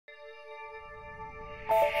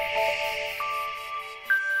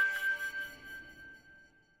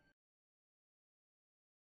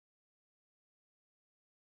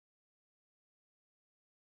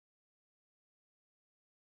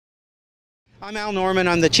I'm Al Norman.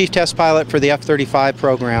 I'm the Chief Test Pilot for the F-35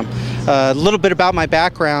 program. A little bit about my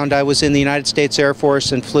background. I was in the United States Air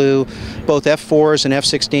Force and flew both F-4s and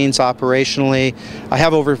F-16s operationally. I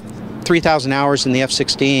have over 3,000 hours in the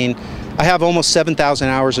F-16. I have almost 7,000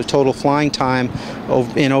 hours of total flying time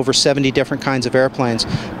in over 70 different kinds of airplanes.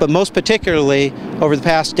 But most particularly, over the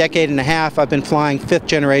past decade and a half, I've been flying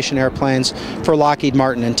fifth-generation airplanes for Lockheed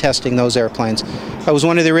Martin and testing those airplanes. I was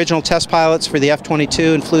one of the original test pilots for the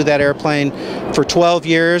F-22 and flew that airplane for 12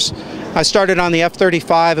 years. I started on the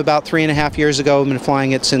F-35 about 3.5 years ago and been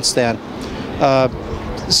flying it since then.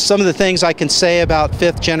 Some of the things I can say about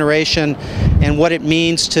fifth generation and what it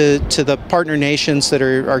means to the partner nations that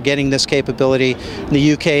are getting this capability,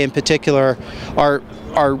 the UK in particular, are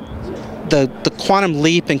the quantum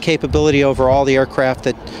leap in capability over all the aircraft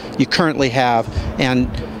that you currently have, and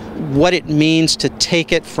what it means to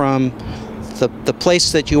take it from the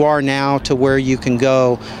place that you are now to where you can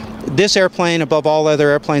go. This airplane, above all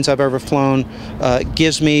other airplanes I've ever flown,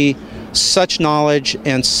 gives me such knowledge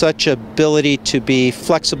and such ability to be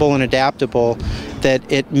flexible and adaptable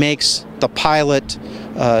that it makes the pilot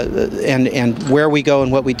and where we go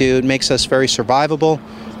and what we do, it makes us very survivable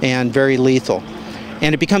and very lethal.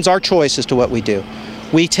 And it becomes our choice as to what we do.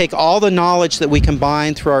 We take all the knowledge that we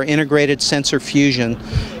combine through our integrated sensor fusion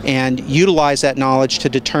and utilize that knowledge to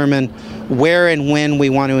determine where and when we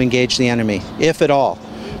want to engage the enemy, if at all,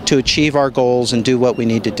 to achieve our goals and do what we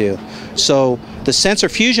need to do. So the sensor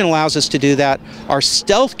fusion allows us to do that. Our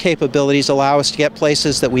stealth capabilities allow us to get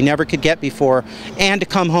places that we never could get before and to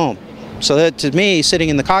come home. So that, to me, sitting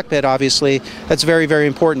in the cockpit, obviously, that's very, very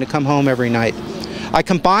important to come home every night. I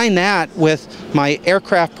combine that with my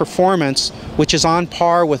aircraft performance, which is on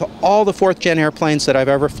par with all the fourth-gen airplanes that I've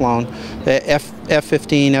ever flown, the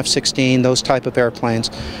F-15, F-16, those type of airplanes,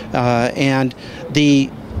 and the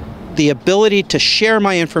ability to share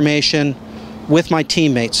my information with my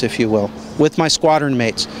teammates, if you will, with my squadron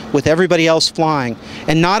mates, with everybody else flying,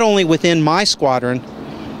 and not only within my squadron,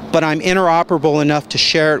 but I'm interoperable enough to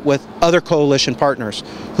share it with other coalition partners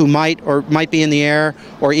who might be in the air,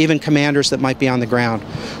 or even commanders that might be on the ground.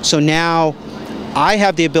 So now I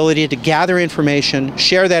have the ability to gather information,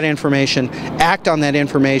 share that information, act on that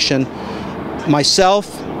information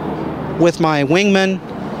myself, with my wingman,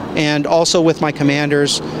 and also with my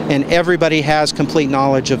commanders, and everybody has complete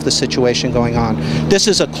knowledge of the situation going on. This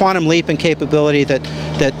is a quantum leap in capability that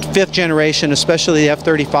fifth generation, especially the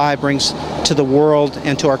F-35, brings to the world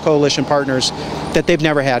and to our coalition partners that they've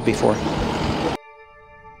never had before.